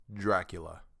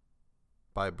Dracula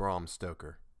by Bram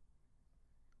Stoker.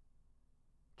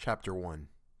 Chapter 1.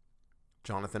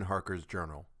 Jonathan Harker's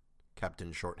Journal,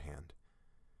 Captain Shorthand.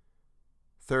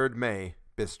 3rd May,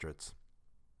 Bistritz.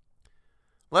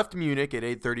 Left Munich at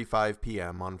 8:35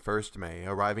 p.m. on 1st May,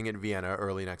 arriving at Vienna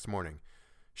early next morning.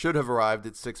 Should have arrived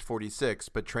at 6:46,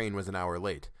 but train was an hour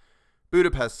late.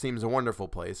 Budapest seems a wonderful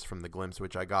place, from the glimpse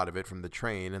which I got of it from the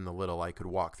train and the little I could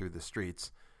walk through the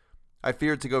streets. I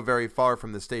feared to go very far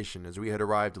from the station, as we had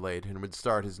arrived late and would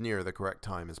start as near the correct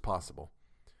time as possible.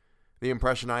 The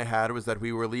impression I had was that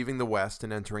we were leaving the west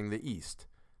and entering the east.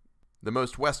 The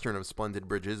most western of splendid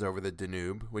bridges over the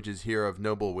Danube, which is here of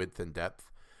noble width and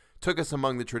depth, took us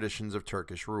among the traditions of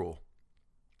Turkish rule.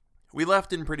 We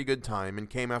left in pretty good time and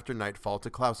came after nightfall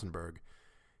to Klausenburg.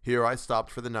 Here I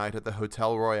stopped for the night at the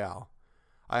Hotel Royal.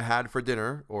 I had for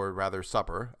dinner, or rather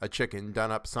supper, a chicken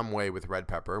done up some way with red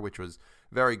pepper, which was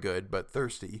very good but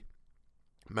thirsty.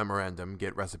 Memorandum,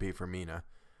 get recipe for Mina.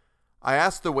 I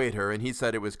asked the waiter, and he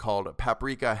said it was called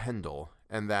paprika Hendel,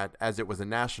 and that, as it was a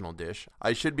national dish,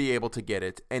 I should be able to get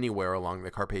it anywhere along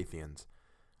the Carpathians.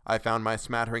 I found my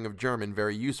smattering of German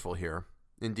very useful here.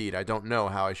 Indeed, I don't know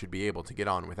how I should be able to get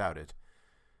on without it.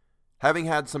 Having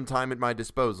had some time at my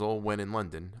disposal when in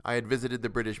London, I had visited the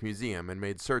British Museum and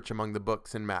made search among the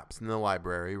books and maps in the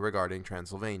library regarding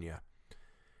Transylvania.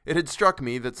 It had struck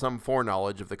me that some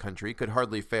foreknowledge of the country could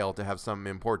hardly fail to have some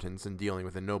importance in dealing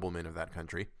with a nobleman of that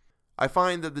country. I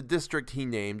find that the district he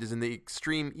named is in the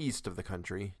extreme east of the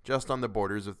country, just on the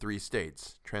borders of 3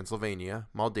 states, Transylvania,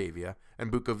 Moldavia,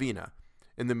 and Bukovina,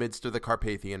 in the midst of the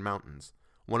Carpathian Mountains,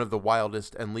 one of the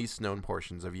wildest and least known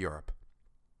portions of Europe.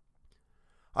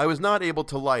 I was not able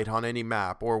to light on any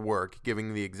map or work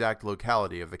giving the exact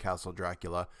locality of the Castle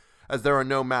Dracula, as there are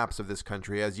no maps of this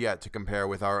country as yet to compare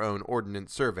with our own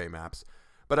Ordnance Survey maps,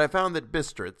 but I found that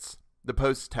Bistritz, the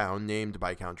post town named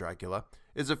by Count Dracula,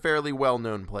 is a fairly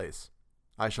well-known place.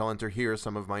 I shall enter here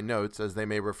some of my notes, as they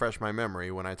may refresh my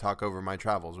memory when I talk over my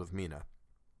travels with Mina.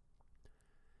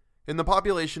 In the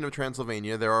population of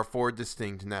Transylvania there are 4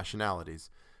 distinct nationalities: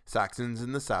 Saxons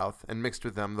in the south, and mixed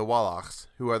with them the Wallachs,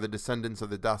 who are the descendants of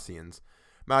the Dacians,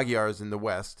 Magyars in the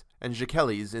west, and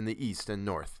Jikelis in the east and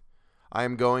north. I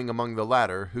am going among the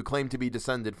latter, who claim to be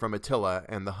descended from Attila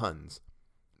and the Huns.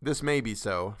 This may be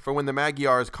so, for when the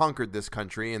Magyars conquered this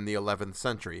country in the 11th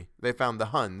century, they found the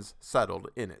Huns settled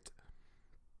in it.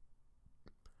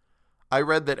 I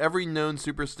read that every known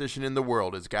superstition in the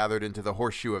world is gathered into the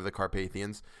horseshoe of the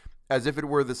Carpathians, as if it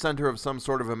were the center of some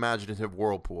sort of imaginative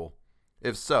whirlpool.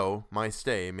 If so, my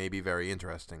stay may be very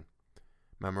interesting.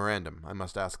 Memorandum, I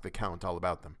must ask the Count all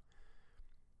about them.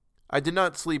 I did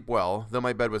not sleep well, though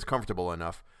my bed was comfortable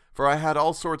enough, for I had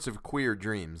all sorts of queer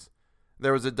dreams.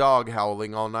 There was a dog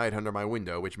howling all night under my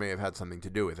window, which may have had something to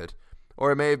do with it,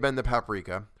 or it may have been the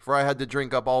paprika, for I had to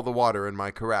drink up all the water in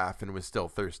my carafe and was still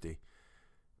thirsty.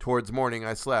 Towards morning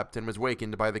I slept and was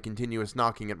wakened by the continuous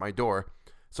knocking at my door,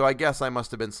 so I guess I must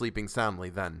have been sleeping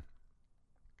soundly then.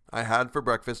 I had for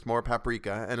breakfast more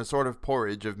paprika and a sort of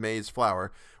porridge of maize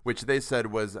flour, which they said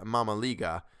was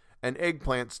mamaliga, and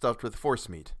eggplant stuffed with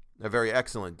forcemeat, a very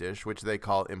excellent dish which they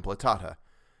call implatata.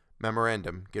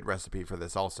 Memorandum, get recipe for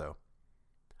this also.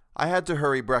 I had to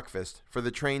hurry breakfast, for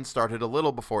the train started a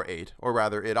little before 8, or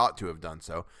rather it ought to have done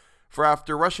so, for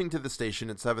after rushing to the station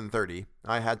at 7:30,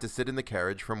 I had to sit in the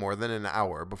carriage for more than an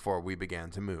hour before we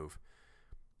began to move.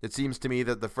 It seems to me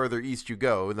that the further east you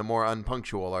go, the more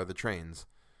unpunctual are the trains.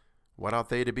 What ought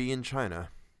they to be in China?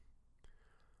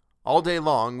 All day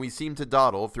long we seemed to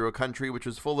dawdle through a country which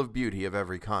was full of beauty of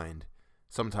every kind.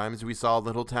 Sometimes we saw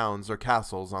little towns or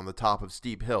castles on the top of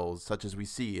steep hills, such as we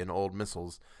see in old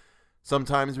missals.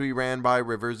 Sometimes we ran by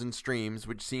rivers and streams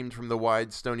which seemed from the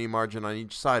wide stony margin on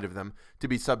each side of them to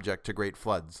be subject to great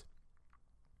floods.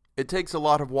 It takes a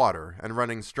lot of water and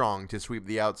running strong to sweep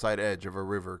the outside edge of a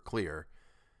river clear.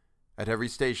 At every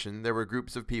station there were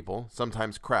groups of people,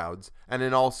 sometimes crowds, and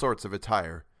in all sorts of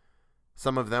attire.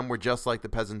 Some of them were just like the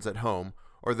peasants at home,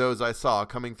 or those I saw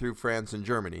coming through France and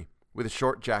Germany, with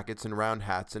short jackets and round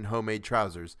hats and homemade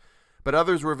trousers, but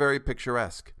others were very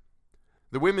picturesque.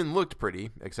 The women looked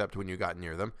pretty, except when you got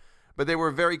near them, but they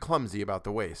were very clumsy about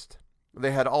the waist.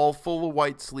 They had all full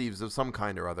white sleeves of some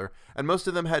kind or other, and most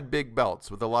of them had big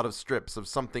belts with a lot of strips of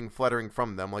something fluttering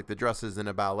from them like the dresses in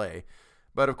a ballet,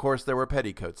 but of course there were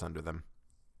petticoats under them.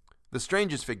 The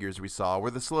strangest figures we saw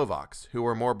were the Slovaks, who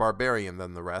were more barbarian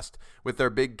than the rest, with their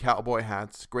big cowboy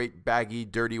hats, great baggy,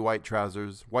 dirty white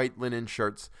trousers, white linen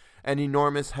shirts, and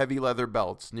enormous heavy leather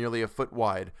belts nearly a foot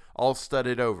wide, all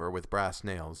studded over with brass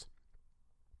nails.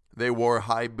 They wore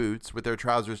high boots with their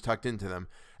trousers tucked into them,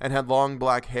 and had long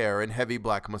black hair and heavy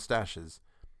black mustaches.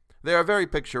 They are very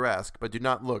picturesque, but do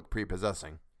not look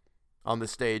prepossessing. On the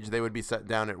stage, they would be set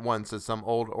down at once as some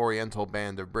old oriental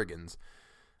band of brigands.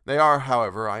 They are,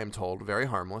 however, I am told, very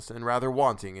harmless and rather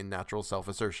wanting in natural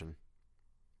self-assertion.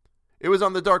 It was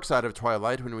on the dark side of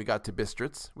twilight when we got to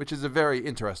Bistritz, which is a very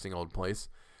interesting old place.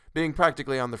 Being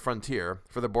practically on the frontier,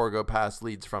 for the Borgo Pass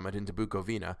leads from it into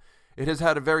Bukovina, it has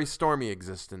had a very stormy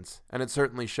existence, and it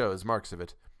certainly shows marks of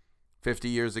it. 50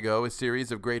 years ago, a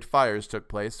series of great fires took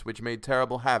place which made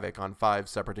terrible havoc on 5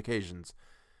 separate occasions.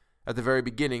 At the very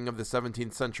beginning of the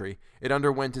 17th century, it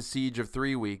underwent a siege of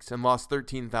 3 weeks and lost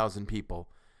 13,000 people,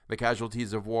 the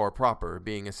casualties of war proper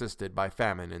being assisted by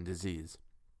famine and disease.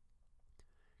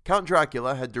 Count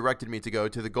Dracula had directed me to go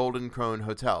to the Golden Krone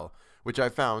Hotel, which I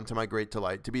found, to my great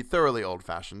delight, to be thoroughly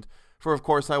old-fashioned, for of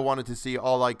course I wanted to see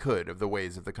all I could of the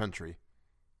ways of the country.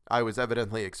 I was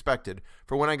evidently expected,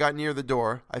 for when I got near the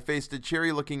door, I faced a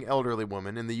cheery-looking elderly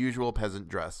woman in the usual peasant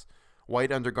dress,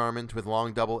 white undergarment with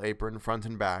long double apron front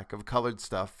and back of colored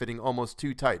stuff fitting almost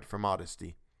too tight for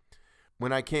modesty.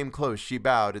 When I came close, she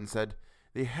bowed and said,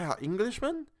 "The Herr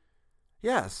Englishman?"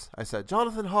 "Yes," I said,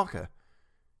 "Jonathan Harker."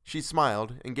 She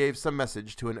smiled and gave some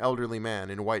message to an elderly man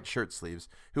in white shirt-sleeves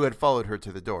who had followed her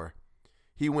to the door.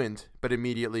 He went, but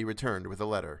immediately returned with a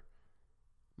letter.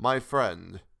 "My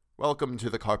friend, welcome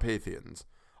to the Carpathians.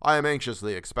 I am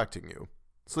anxiously expecting you.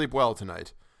 Sleep well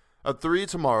tonight. At 3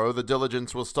 tomorrow the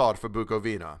diligence will start for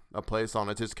Bukovina. A place on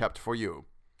it is kept for you.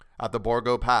 At the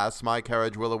Borgo Pass my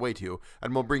carriage will await you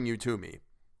and will bring you to me.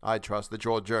 I trust that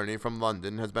your journey from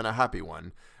London has been a happy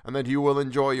one, and that you will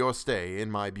enjoy your stay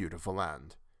in my beautiful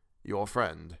land. Your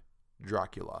friend,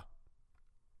 Dracula."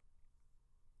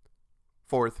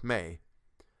 4th May.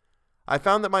 I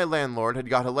found that my landlord had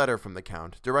got a letter from the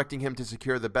Count, directing him to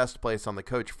secure the best place on the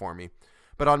coach for me,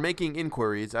 but on making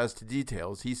inquiries as to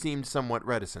details he seemed somewhat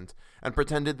reticent, and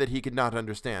pretended that he could not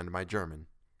understand my German.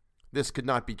 This could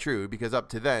not be true, because up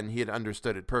to then he had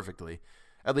understood it perfectly.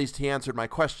 At least he answered my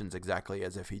questions exactly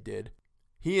as if he did.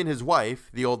 He and his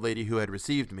wife, the old lady who had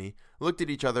received me, looked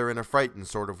at each other in a frightened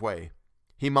sort of way.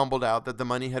 He mumbled out that the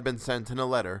money had been sent in a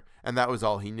letter, and that was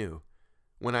all he knew.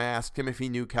 When I asked him if he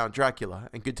knew Count Dracula,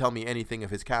 and could tell me anything of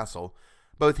his castle,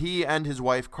 both he and his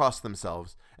wife crossed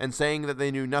themselves, and saying that they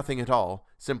knew nothing at all,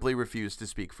 simply refused to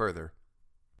speak further.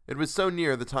 It was so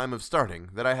near the time of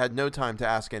starting that I had no time to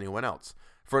ask anyone else,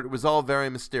 for it was all very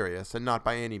mysterious and not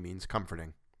by any means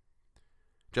comforting.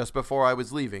 Just before I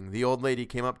was leaving, the old lady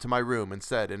came up to my room and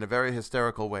said in a very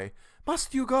hysterical way,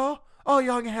 "Must you go? Oh,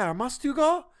 young Herr, must you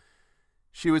go?"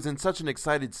 She was in such an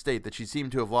excited state that she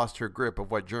seemed to have lost her grip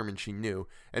of what German she knew,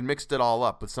 and mixed it all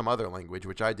up with some other language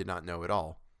which I did not know at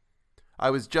all. I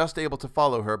was just able to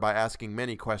follow her by asking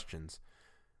many questions.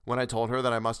 When I told her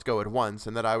that I must go at once,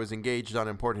 and that I was engaged on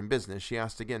important business, she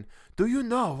asked again, "Do you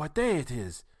know what day it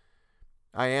is?"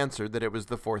 I answered that it was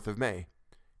the 4th of May.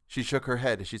 She shook her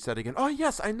head as she said again, "Oh,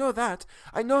 yes, I know that,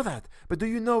 but do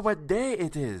you know what day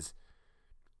it is?"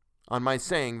 On my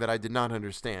saying that I did not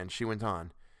understand, she went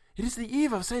on, "It is the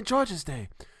eve of St. George's Day.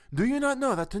 Do you not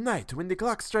know that tonight, when the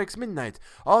clock strikes midnight,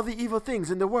 all the evil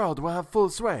things in the world will have full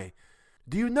sway?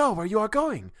 Do you know where you are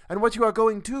going, and what you are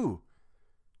going to?"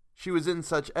 She was in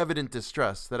such evident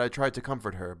distress that I tried to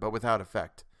comfort her, but without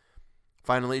effect.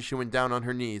 Finally she went down on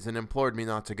her knees and implored me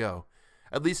not to go,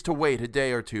 at least to wait a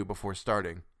day or 2 before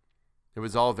starting. It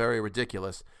was all very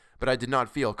ridiculous, but I did not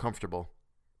feel comfortable.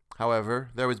 However,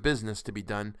 there was business to be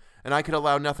done, and I could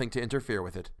allow nothing to interfere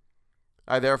with it.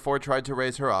 I therefore tried to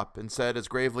raise her up, and said as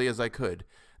gravely as I could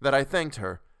that I thanked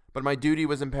her, but my duty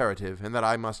was imperative, and that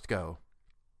I must go.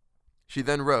 She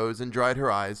then rose and dried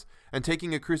her eyes, and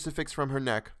taking a crucifix from her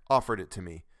neck, offered it to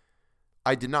me.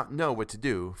 I did not know what to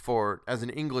do, for, as an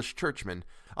English churchman,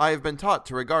 I have been taught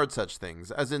to regard such things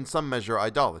as in some measure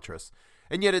idolatrous,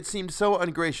 and yet it seemed so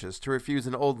ungracious to refuse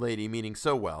an old lady meaning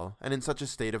so well, and in such a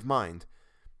state of mind.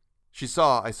 She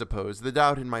saw, I suppose, the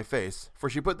doubt in my face, for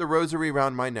she put the rosary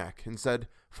round my neck, and said,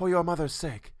 "For your mother's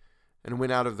sake," and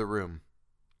went out of the room.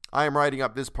 I am writing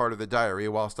up this part of the diary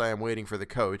whilst I am waiting for the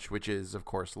coach, which is, of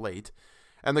course, late,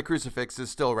 and the crucifix is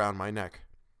still round my neck.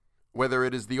 Whether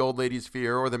it is the old lady's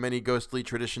fear, or the many ghostly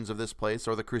traditions of this place,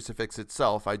 or the crucifix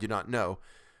itself, I do not know,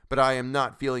 but I am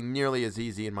not feeling nearly as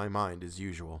easy in my mind as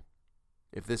usual.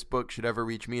 If this book should ever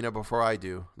reach Mina before I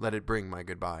do, let it bring my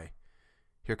goodbye.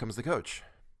 Here comes the coach.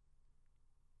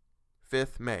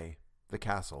 5th May, the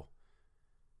castle.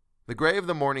 The gray of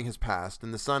the morning has passed,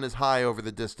 and the sun is high over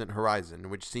the distant horizon,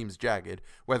 which seems jagged,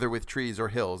 whether with trees or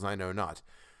hills I know not,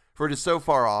 for it is so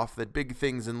far off that big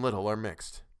things and little are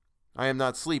mixed. I am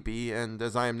not sleepy, and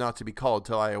as I am not to be called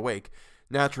till I awake,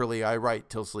 naturally I write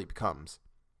till sleep comes.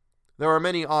 There are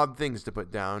many odd things to put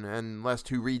down, and lest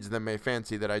who reads them may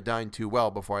fancy that I dined too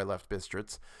well before I left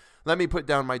Bistritz, let me put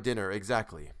down my dinner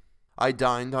exactly. I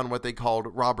dined on what they called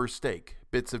robber steak,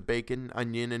 bits of bacon,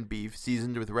 onion, and beef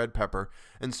seasoned with red pepper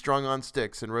and strung on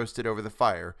sticks and roasted over the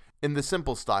fire, in the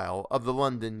simple style of the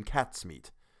London cat's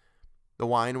meat. The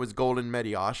wine was golden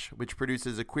Mediasch, which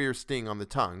produces a queer sting on the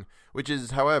tongue, which is,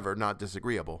 however, not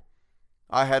disagreeable.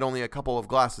 I had only a couple of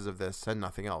glasses of this, and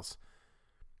nothing else.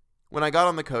 When I got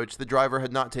on the coach, the driver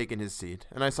had not taken his seat,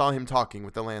 and I saw him talking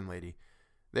with the landlady.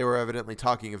 They were evidently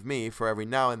talking of me, for every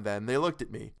now and then they looked at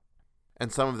me,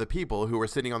 and some of the people who were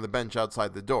sitting on the bench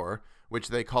outside the door, which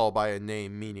they call by a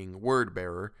name meaning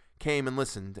word-bearer, came and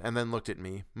listened, and then looked at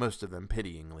me, most of them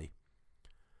pityingly.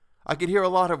 I could hear a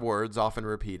lot of words often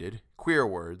repeated, queer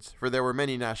words, for there were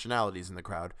many nationalities in the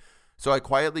crowd, so I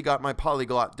quietly got my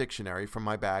polyglot dictionary from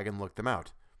my bag and looked them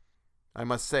out. I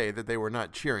must say that they were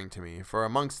not cheering to me, for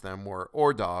amongst them were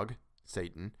Ordog,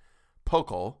 Satan,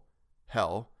 Pokol,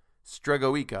 Hell,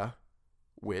 Stregoica,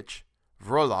 Witch,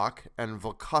 Vrolak, and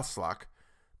Vlkoslak,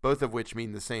 both of which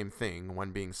mean the same thing,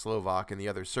 one being Slovak and the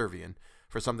other Servian,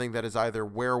 for something that is either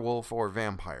werewolf or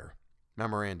vampire.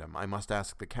 Memorandum, I must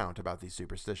ask the Count about these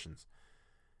superstitions.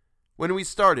 When we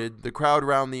started, the crowd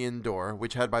round the inn door,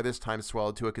 which had by this time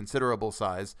swelled to a considerable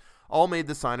size, all made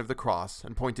the sign of the cross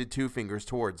and pointed 2 fingers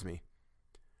towards me.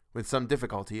 With some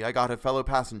difficulty, I got a fellow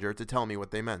passenger to tell me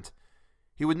what they meant.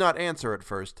 He would not answer at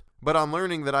first, but on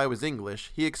learning that I was English,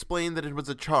 he explained that it was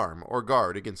a charm or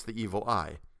guard against the evil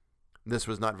eye. This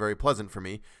was not very pleasant for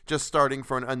me, just starting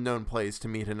for an unknown place to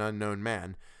meet an unknown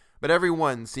man, but every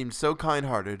one seemed so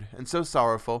kind-hearted, and so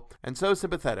sorrowful, and so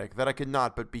sympathetic that I could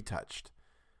not but be touched.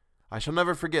 I shall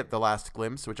never forget the last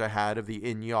glimpse which I had of the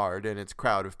inn yard and its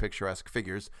crowd of picturesque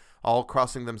figures, all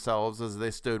crossing themselves as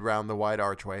they stood round the wide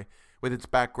archway, with its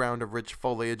background of rich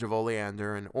foliage of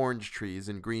oleander and orange trees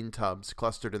in green tubs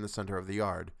clustered in the center of the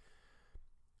yard.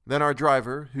 Then our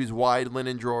driver, whose wide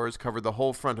linen drawers covered the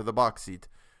whole front of the box seat,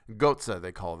 Gotza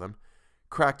they call them,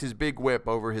 cracked his big whip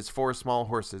over his 4 small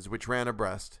horses which ran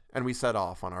abreast, and we set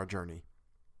off on our journey.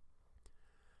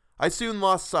 I soon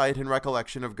lost sight and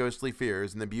recollection of ghostly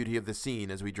fears and the beauty of the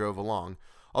scene as we drove along,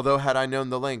 although had I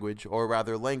known the language, or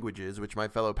rather languages, which my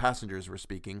fellow passengers were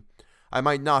speaking, I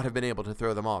might not have been able to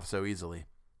throw them off so easily.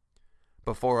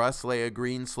 Before us lay a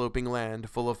green sloping land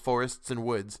full of forests and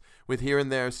woods, with here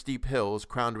and there steep hills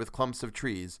crowned with clumps of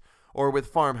trees, or with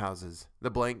farmhouses,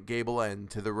 the blank gable end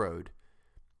to the road.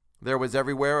 There was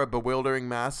everywhere a bewildering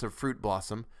mass of fruit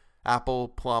blossom, apple,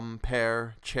 plum,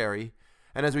 pear, cherry,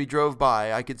 and as we drove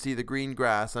by I could see the green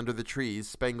grass under the trees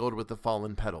spangled with the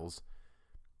fallen petals.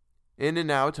 In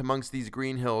and out amongst these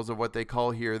green hills of what they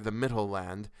call here the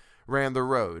Mittelland ran the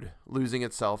road, losing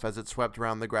itself as it swept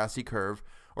round the grassy curve,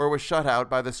 or was shut out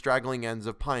by the straggling ends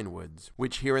of pine woods,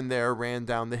 which here and there ran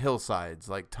down the hillsides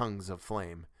like tongues of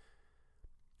flame.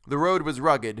 The road was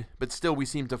rugged, but still we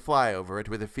seemed to fly over it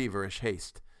with a feverish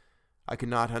haste. I could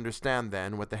not understand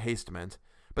then what the haste meant,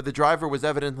 but the driver was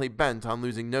evidently bent on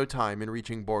losing no time in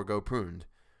reaching Borgo Prund.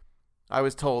 I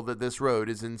was told that this road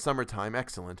is in summer-time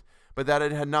excellent, but that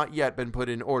it had not yet been put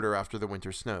in order after the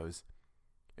winter snows.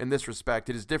 In this respect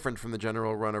it is different from the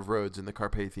general run of roads in the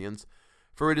Carpathians,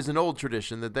 for it is an old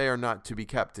tradition that they are not to be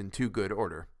kept in too good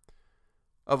order.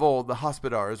 Of old, the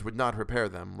hospodars would not repair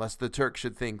them, lest the Turks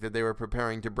should think that they were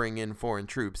preparing to bring in foreign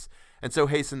troops, and so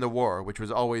hasten the war, which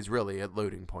was always really at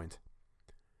loading point.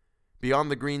 Beyond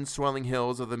the green swelling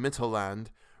hills of the Mittelland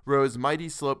rose mighty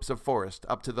slopes of forest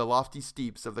up to the lofty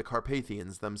steeps of the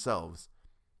Carpathians themselves.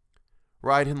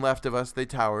 Right and left of us they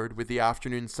towered, with the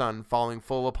afternoon sun falling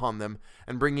full upon them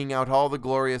and bringing out all the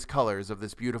glorious colors of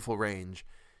this beautiful range,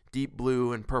 deep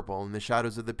blue and purple in the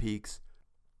shadows of the peaks,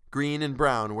 green and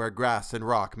brown where grass and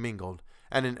rock mingled,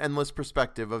 and an endless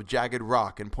perspective of jagged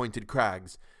rock and pointed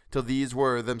crags, till these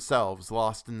were themselves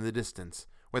lost in the distance,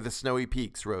 where the snowy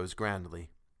peaks rose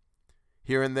grandly.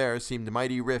 Here and there seemed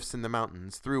mighty rifts in the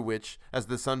mountains, through which, as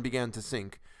the sun began to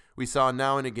sink, we saw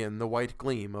now and again the white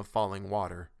gleam of falling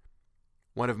water.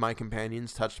 One of my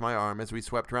companions touched my arm as we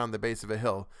swept round the base of a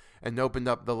hill, and opened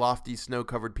up the lofty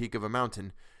snow-covered peak of a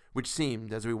mountain, which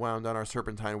seemed, as we wound on our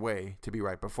serpentine way, to be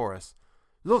right before us.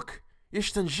 "Look!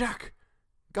 Ishtan Jacques!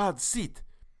 God's seat!"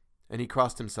 And he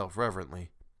crossed himself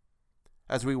reverently.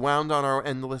 As we wound on our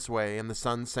endless way, and the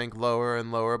sun sank lower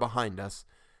and lower behind us,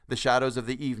 the shadows of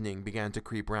the evening began to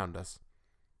creep round us.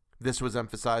 This was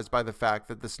emphasized by the fact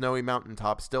that the snowy mountain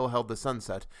top still held the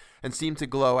sunset, and seemed to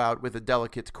glow out with a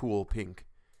delicate, cool pink.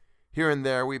 Here and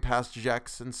there we passed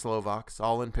Czechs and Slovaks,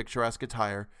 all in picturesque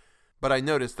attire, but I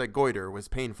noticed that goiter was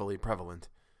painfully prevalent.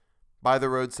 By the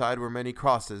roadside were many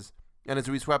crosses, and as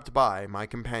we swept by, my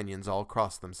companions all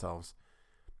crossed themselves.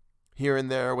 Here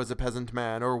and there was a peasant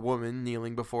man or woman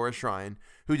kneeling before a shrine,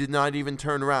 who did not even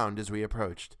turn round as we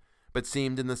approached, but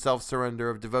seemed in the self-surrender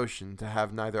of devotion to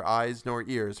have neither eyes nor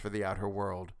ears for the outer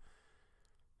world.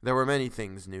 There were many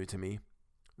things new to me.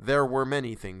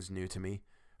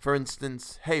 For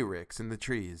instance, hayricks in the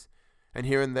trees, and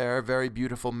here and there very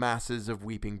beautiful masses of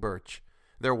weeping birch,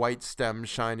 their white stems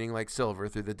shining like silver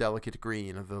through the delicate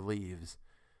green of the leaves.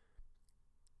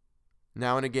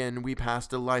 Now and again we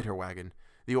passed a lighter wagon,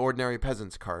 the ordinary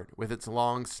peasant's cart, with its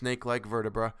long snake-like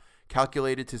vertebra,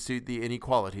 calculated to suit the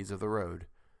inequalities of the road.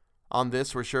 On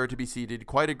this were sure to be seated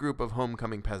quite a group of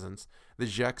homecoming peasants, the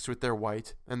Czechs with their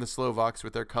white, and the Slovaks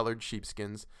with their colored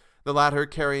sheepskins, the latter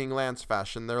carrying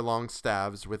lance-fashion their long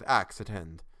staves with axe at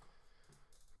end.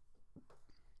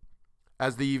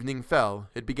 As the evening fell,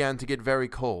 it began to get very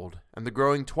cold, and the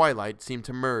growing twilight seemed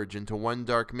to merge into one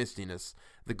dark mistiness,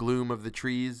 the gloom of the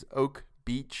trees, oak,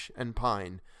 beech, and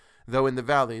pine, though in the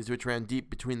valleys which ran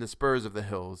deep between the spurs of the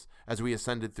hills, as we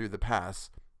ascended through the pass,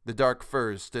 the dark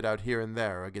firs stood out here and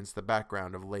there against the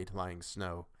background of late-lying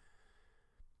snow.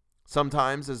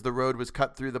 Sometimes, as the road was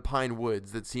cut through the pine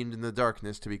woods that seemed in the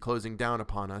darkness to be closing down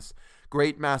upon us,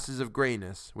 great masses of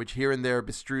grayness, which here and there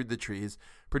bestrewed the trees,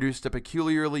 produced a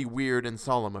peculiarly weird and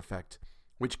solemn effect,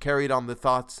 which carried on the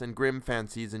thoughts and grim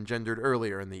fancies engendered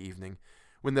earlier in the evening,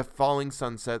 when the falling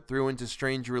sunset threw into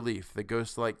strange relief the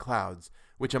ghost-like clouds,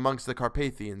 which amongst the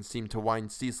Carpathians seemed to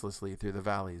wind ceaselessly through the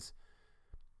valleys.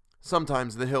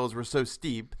 Sometimes the hills were so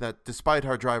steep that, despite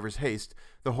our driver's haste,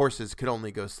 the horses could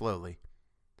only go slowly.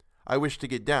 I wished to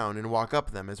get down and walk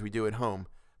up them as we do at home,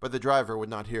 but the driver would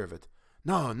not hear of it.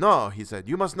 "No, no," he said,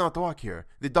 "you must not walk here.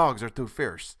 The dogs are too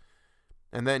fierce."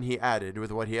 And then he added,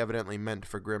 with what he evidently meant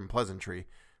for grim pleasantry,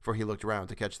 for he looked round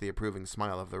to catch the approving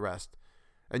smile of the rest,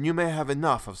 "and you may have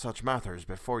enough of such matters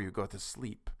before you go to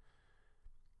sleep."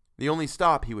 The only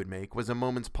stop he would make was a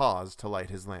moment's pause to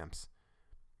light his lamps.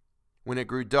 When it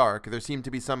grew dark, there seemed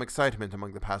to be some excitement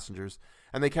among the passengers,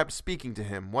 and they kept speaking to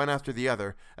him, one after the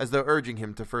other, as though urging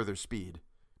him to further speed.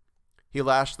 He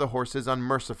lashed the horses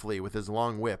unmercifully with his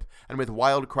long whip, and with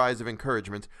wild cries of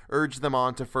encouragement urged them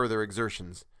on to further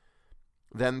exertions.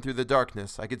 Then, through the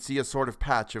darkness, I could see a sort of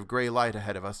patch of gray light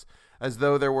ahead of us, as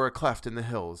though there were a cleft in the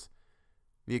hills.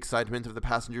 The excitement of the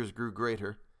passengers grew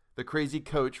greater. The crazy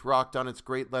coach rocked on its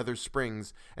great leather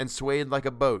springs, and swayed like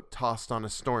a boat tossed on a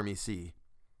stormy sea.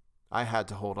 I had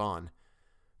to hold on.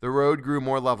 The road grew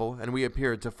more level, and we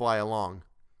appeared to fly along.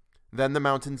 Then the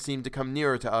mountains seemed to come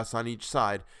nearer to us on each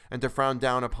side, and to frown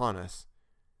down upon us.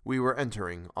 We were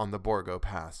entering on the Borgo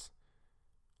Pass.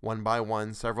 One by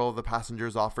one, several of the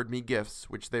passengers offered me gifts,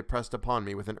 which they pressed upon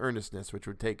me with an earnestness which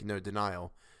would take no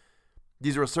denial.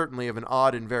 These were certainly of an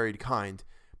odd and varied kind,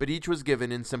 but each was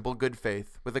given in simple good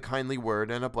faith, with a kindly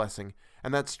word and a blessing,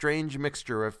 and that strange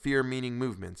mixture of fear-meaning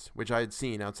movements which I had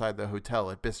seen outside the hotel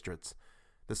at Bistritz,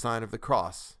 the sign of the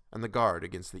cross and the guard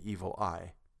against the evil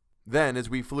eye. Then, as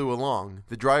we flew along,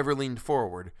 the driver leaned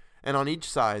forward, and on each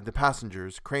side the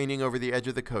passengers, craning over the edge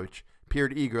of the coach,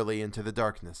 peered eagerly into the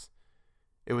darkness.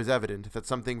 It was evident that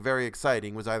something very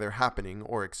exciting was either happening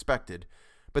or expected,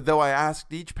 but though I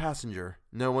asked each passenger,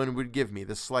 no one would give me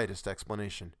the slightest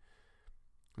explanation.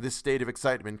 This state of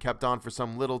excitement kept on for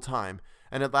some little time,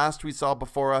 and at last we saw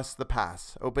before us the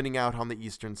pass, opening out on the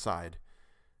eastern side.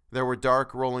 There were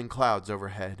dark rolling clouds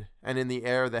overhead, and in the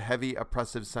air the heavy,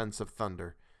 oppressive sense of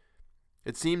thunder.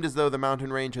 It seemed as though the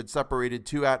mountain range had separated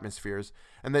two atmospheres,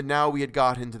 and that now we had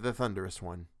got into the thunderous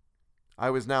one. I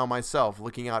was now myself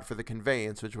looking out for the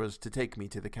conveyance which was to take me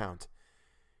to the Count.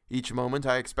 Each moment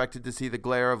I expected to see the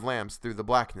glare of lamps through the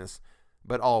blackness,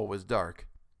 but all was dark.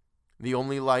 The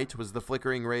only light was the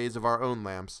flickering rays of our own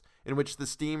lamps, in which the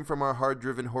steam from our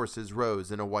hard-driven horses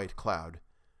rose in a white cloud.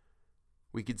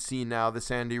 We could see now the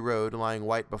sandy road lying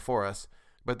white before us,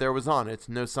 but there was on it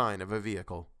no sign of a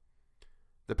vehicle.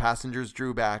 The passengers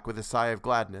drew back with a sigh of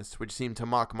gladness, which seemed to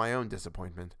mock my own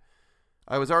disappointment.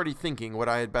 I was already thinking what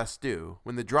I had best do,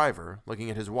 when the driver, looking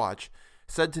at his watch,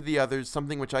 said to the others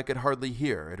something which I could hardly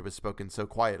hear, it was spoken so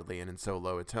quietly and in so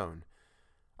low a tone.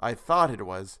 I thought it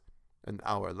was an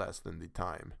hour less than the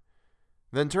time.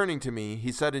 Then turning to me,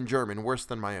 he said in German worse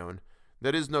than my own,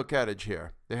 "There is no carriage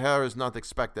here. The Herr is not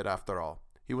expected after all.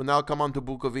 He will now come on to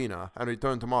Bukovina and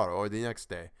return tomorrow or the next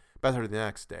day. Better the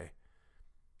next day."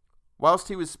 Whilst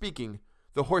he was speaking,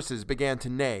 the horses began to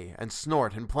neigh and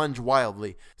snort and plunge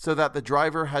wildly, so that the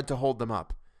driver had to hold them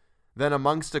up. Then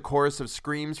amongst a chorus of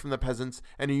screams from the peasants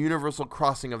and a universal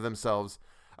crossing of themselves,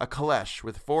 a caleche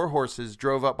with 4 horses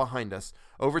drove up behind us,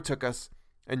 overtook us,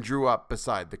 and drew up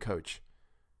beside the coach.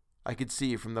 I could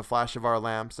see from the flash of our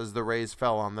lamps, as the rays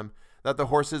fell on them, that the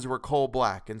horses were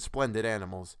coal-black and splendid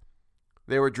animals.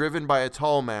 They were driven by a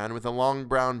tall man with a long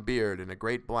brown beard and a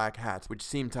great black hat which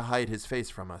seemed to hide his face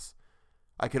from us.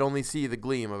 I could only see the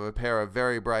gleam of a pair of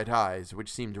very bright eyes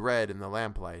which seemed red in the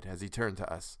lamplight as he turned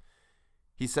to us.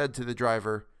 He said to the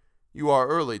driver, "You are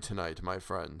early tonight, my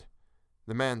friend."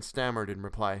 The man stammered in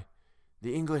reply,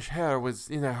 "The English Herr was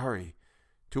in a hurry,"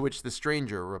 to which the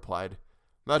stranger replied,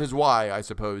 "That is why, I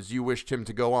suppose, you wished him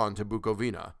to go on to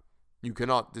Bukovina. You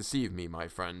cannot deceive me, my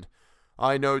friend.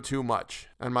 I know too much,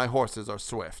 and my horses are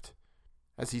swift."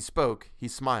 As he spoke, he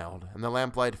smiled, and the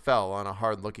lamplight fell on a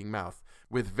hard-looking mouth,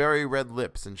 with very red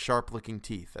lips and sharp-looking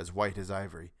teeth as white as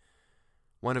ivory.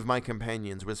 One of my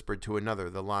companions whispered to another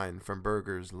the line from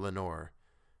Burger's Lenore,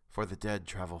 "For the dead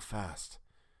travel fast."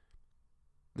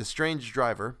 The strange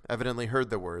driver evidently heard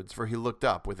the words, for he looked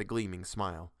up with a gleaming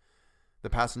smile. The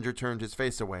passenger turned his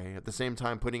face away, at the same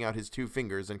time putting out his 2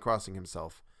 fingers and crossing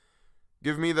himself.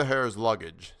 "Give me the Herr's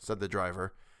luggage," said the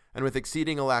driver, and with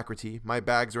exceeding alacrity my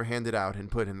bags were handed out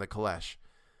and put in the caleche.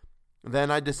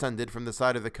 Then I descended from the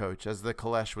side of the coach as the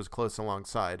caleche was close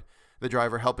alongside, the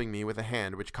driver helping me with a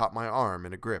hand which caught my arm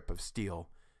in a grip of steel.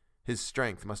 His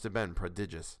strength must have been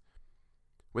prodigious.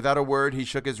 Without a word he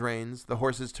shook his reins, the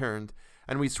horses turned,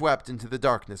 and we swept into the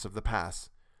darkness of the pass.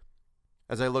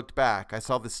 As I looked back, I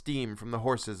saw the steam from the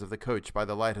horses of the coach by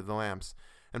the light of the lamps,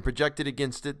 and projected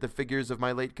against it the figures of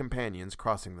my late companions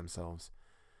crossing themselves.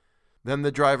 Then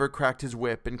the driver cracked his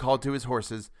whip and called to his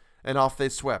horses, and off they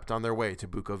swept on their way to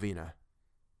Bukovina.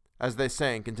 As they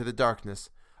sank into the darkness,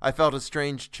 I felt a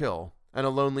strange chill, and a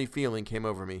lonely feeling came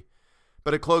over me.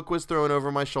 But a cloak was thrown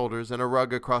over my shoulders and a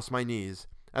rug across my knees,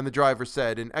 and the driver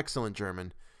said in excellent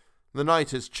German, "The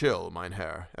night is chill, mein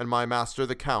Herr, and my master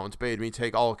the Count bade me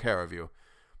take all care of you.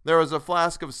 There is a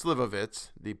flask of Slivovitz,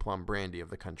 the plum brandy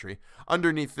of the country,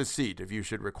 underneath the seat if you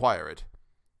should require it."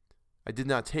 I did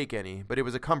not take any, but it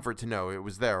was a comfort to know it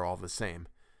was there all the same.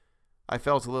 I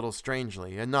felt a little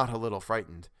strangely, and not a little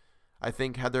frightened. I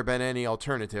think had there been any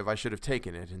alternative I should have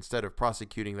taken it, instead of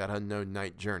prosecuting that unknown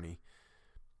night journey.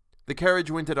 The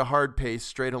carriage went at a hard pace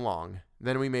straight along,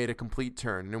 then we made a complete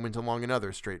turn and went along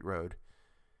another straight road.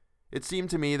 It seemed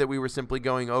to me that we were simply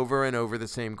going over and over the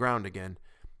same ground again,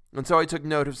 and so I took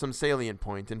note of some salient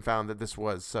point and found that this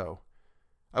was so.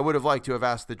 I would have liked to have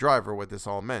asked the driver what this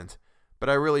all meant, but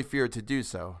I really feared to do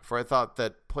so, for I thought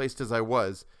that, placed as I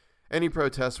was, any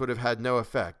protest would have had no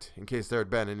effect in case there had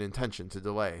been an intention to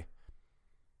delay.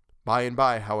 By and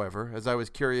by, however, as I was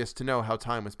curious to know how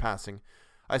time was passing,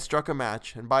 I struck a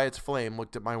match and by its flame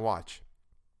looked at my watch.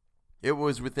 It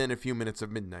was within a few minutes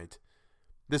of midnight.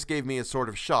 This gave me a sort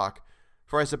of shock,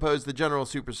 for I suppose the general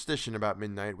superstition about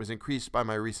midnight was increased by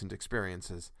my recent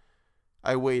experiences.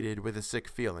 I waited with a sick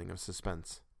feeling of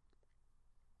suspense.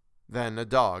 Then a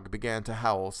dog began to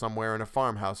howl somewhere in a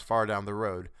farmhouse far down the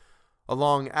road, a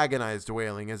long agonized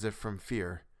wailing as if from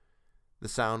fear. The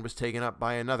sound was taken up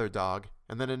by another dog,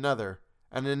 and then another,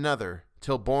 and another,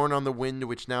 till borne on the wind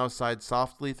which now sighed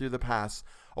softly through the pass,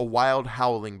 a wild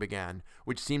howling began,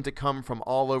 which seemed to come from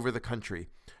all over the country,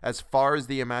 as far as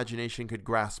the imagination could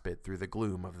grasp it through the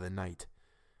gloom of the night.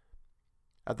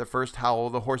 At the first howl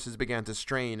the horses began to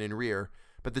strain and rear,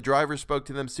 but the driver spoke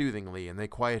to them soothingly, and they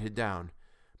quieted down,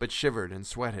 but shivered and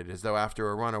sweated as though after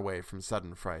a runaway from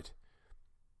sudden fright.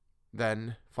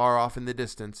 Then, far off in the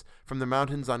distance, from the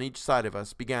mountains on each side of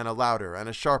us, began a louder and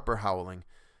a sharper howling,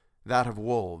 that of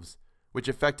wolves, which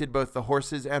affected both the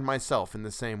horses and myself in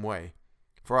the same way,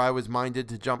 for I was minded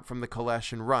to jump from the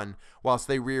caleche and run, whilst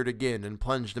they reared again and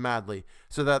plunged madly,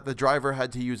 so that the driver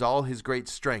had to use all his great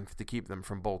strength to keep them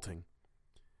from bolting.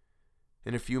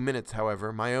 In a few minutes,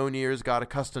 however, my own ears got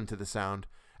accustomed to the sound,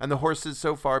 and the horses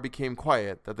so far became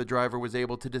quiet that the driver was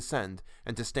able to descend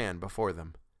and to stand before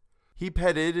them. He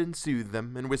petted and soothed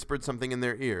them, and whispered something in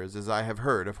their ears, as I have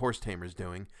heard of horse-tamers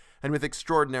doing, and with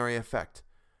extraordinary effect,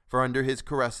 for under his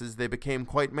caresses they became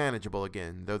quite manageable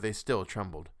again, though they still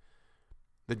trembled.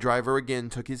 The driver again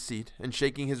took his seat, and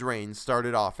shaking his reins,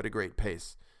 started off at a great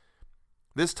pace.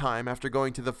 This time, after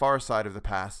going to the far side of the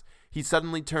pass, he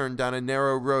suddenly turned down a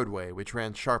narrow roadway which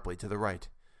ran sharply to the right.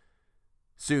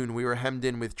 Soon we were hemmed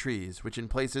in with trees, which in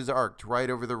places arced right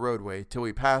over the roadway till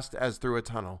we passed as through a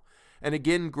tunnel, and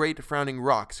again great frowning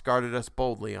rocks guarded us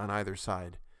boldly on either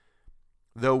side.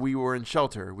 Though we were in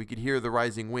shelter, we could hear the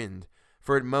rising wind,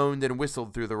 for it moaned and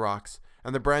whistled through the rocks,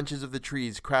 and the branches of the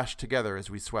trees crashed together as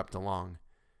we swept along.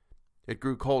 It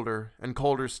grew colder and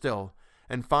colder still,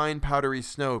 and fine powdery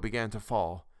snow began to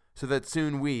fall, so that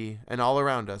soon we, and all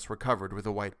around us, were covered with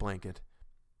a white blanket.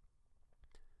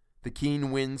 The keen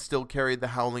wind still carried the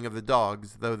howling of the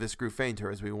dogs, though this grew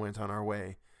fainter as we went on our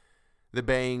way. The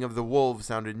baying of the wolves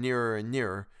sounded nearer and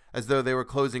nearer, as though they were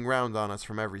closing round on us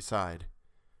from every side.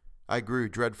 I grew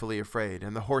dreadfully afraid,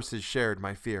 and the horses shared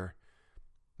my fear.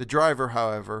 The driver,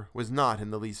 however, was not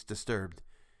in the least disturbed.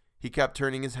 He kept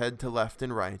turning his head to left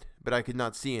and right, but I could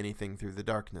not see anything through the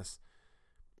darkness.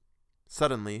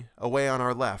 Suddenly, away on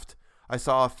our left, I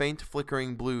saw a faint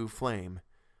flickering blue flame.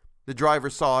 The driver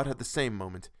saw it at the same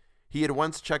moment. He at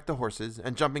once checked the horses,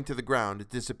 and jumping to the ground,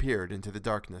 disappeared into the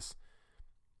darkness.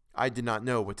 I did not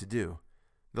know what to do,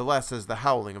 the less as the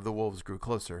howling of the wolves grew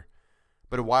closer.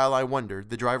 But while I wondered,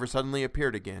 the driver suddenly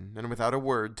appeared again, and without a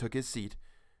word took his seat,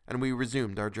 and we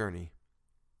resumed our journey.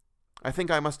 I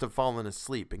think I must have fallen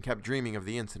asleep and kept dreaming of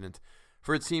the incident,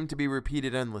 for it seemed to be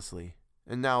repeated endlessly,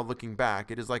 and now looking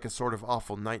back, it is like a sort of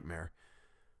awful nightmare.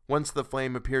 Once the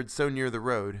flame appeared so near the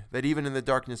road that even in the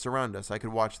darkness around us I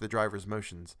could watch the driver's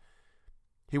motions.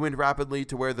 He went rapidly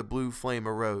to where the blue flame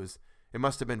arose. It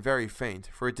must have been very faint,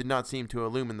 for it did not seem to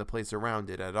illumine the place around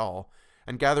it at all,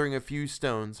 and gathering a few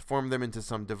stones, formed them into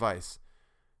some device.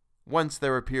 Once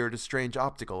there appeared a strange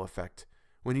optical effect.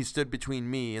 When he stood between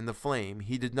me and the flame,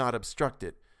 he did not obstruct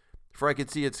it, for I could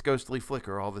see its ghostly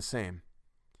flicker all the same.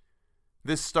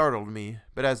 This startled me,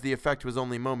 but as the effect was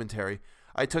only momentary,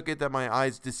 I took it that my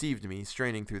eyes deceived me,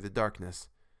 straining through the darkness.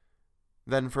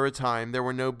 Then for a time there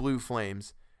were no blue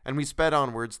flames, and we sped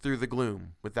onwards through the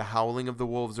gloom, with the howling of the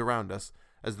wolves around us,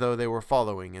 as though they were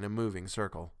following in a moving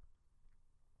circle.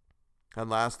 At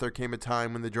last there came a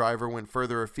time when the driver went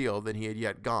further afield than he had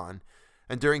yet gone,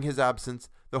 and during his absence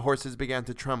the horses began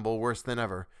to tremble worse than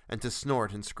ever, and to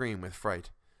snort and scream with fright.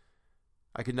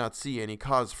 I could not see any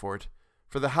cause for it,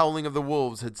 for the howling of the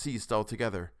wolves had ceased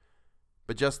altogether.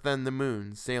 But just then the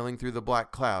moon, sailing through the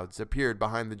black clouds, appeared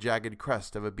behind the jagged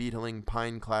crest of a beetling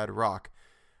pine-clad rock,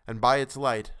 and by its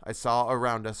light I saw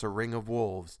around us a ring of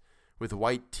wolves, with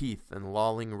white teeth and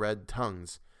lolling red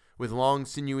tongues, with long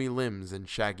sinewy limbs and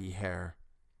shaggy hair.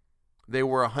 They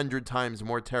were 100 times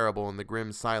more terrible in the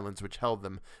grim silence which held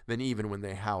them than even when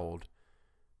they howled.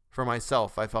 For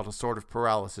myself, I felt a sort of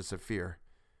paralysis of fear.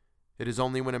 It is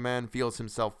only when a man feels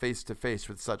himself face to face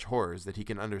with such horrors that he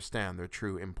can understand their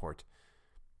true import.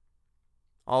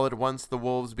 All at once the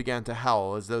wolves began to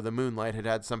howl as though the moonlight had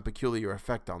had some peculiar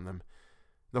effect on them.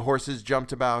 The horses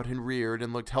jumped about and reared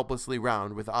and looked helplessly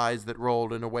round with eyes that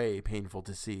rolled in a way painful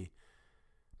to see.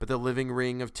 But the living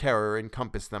ring of terror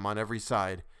encompassed them on every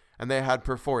side, and they had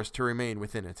perforce to remain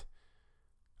within it.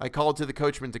 I called to the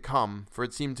coachman to come, for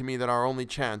it seemed to me that our only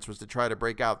chance was to try to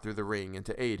break out through the ring and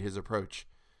to aid his approach.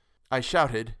 I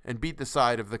shouted and beat the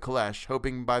side of the caleche,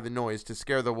 hoping by the noise to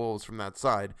scare the wolves from that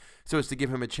side, so as to give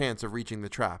him a chance of reaching the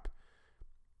trap.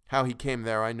 How he came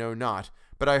there I know not,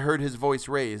 but I heard his voice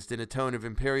raised in a tone of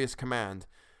imperious command,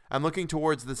 and looking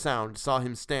towards the sound, saw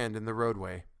him stand in the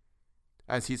roadway.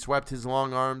 As he swept his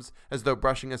long arms, as though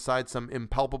brushing aside some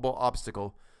impalpable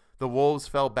obstacle, the wolves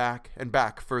fell back and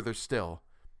back further still.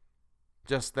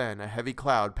 Just then a heavy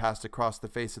cloud passed across the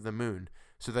face of the moon,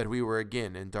 so that we were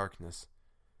again in darkness.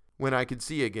 When I could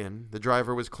see again, the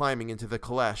driver was climbing into the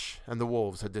caleche, and the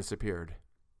wolves had disappeared.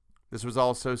 This was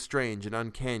all so strange and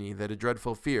uncanny that a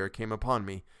dreadful fear came upon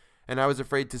me, and I was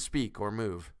afraid to speak or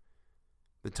move.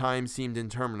 The time seemed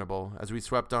interminable as we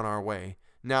swept on our way,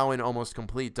 now in almost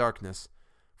complete darkness,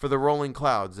 for the rolling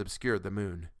clouds obscured the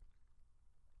moon.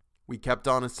 We kept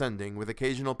on ascending, with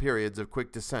occasional periods of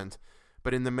quick descent,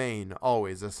 but in the main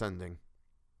always ascending.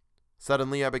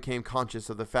 Suddenly I became conscious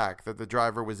of the fact that the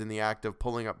driver was in the act of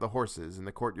pulling up the horses in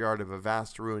the courtyard of a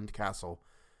vast ruined castle,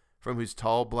 from whose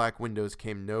tall black windows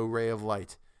came no ray of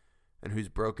light, and whose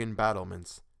broken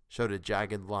battlements showed a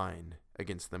jagged line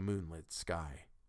against the moonlit sky.